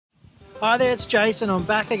Hi there, it's Jason. I'm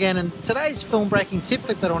back again, and today's film breaking tip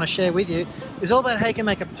clip that I want to share with you is all about how you can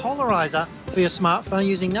make a polarizer for your smartphone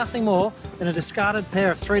using nothing more than a discarded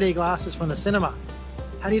pair of 3D glasses from the cinema.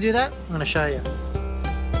 How do you do that? I'm going to show you.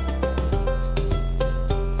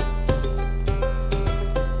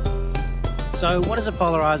 So what is a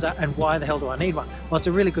polarizer and why the hell do I need one? Well, it's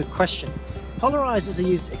a really good question. Polarizers are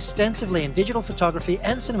used extensively in digital photography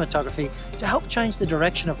and cinematography to help change the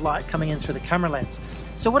direction of light coming in through the camera lens.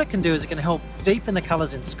 So what it can do is it can help deepen the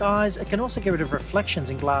colours in skies. It can also get rid of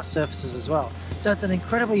reflections in glass surfaces as well. So it's an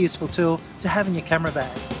incredibly useful tool to have in your camera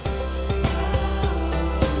bag.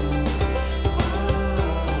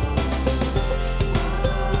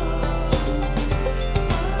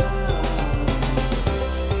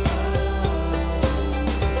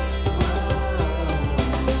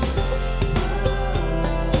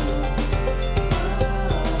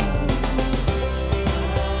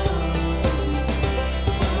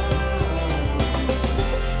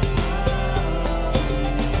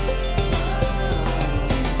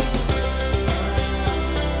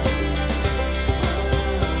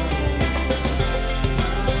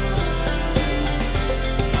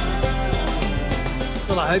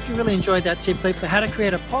 Well, I hope you really enjoyed that tip clip for how to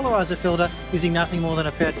create a polarizer filter using nothing more than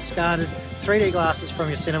a pair of discarded 3D glasses from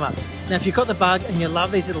your cinema. Now, if you've got the bug and you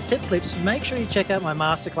love these little tip clips, make sure you check out my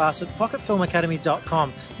masterclass at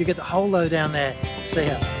pocketfilmacademy.com. You get the whole lowdown there. See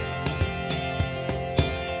ya.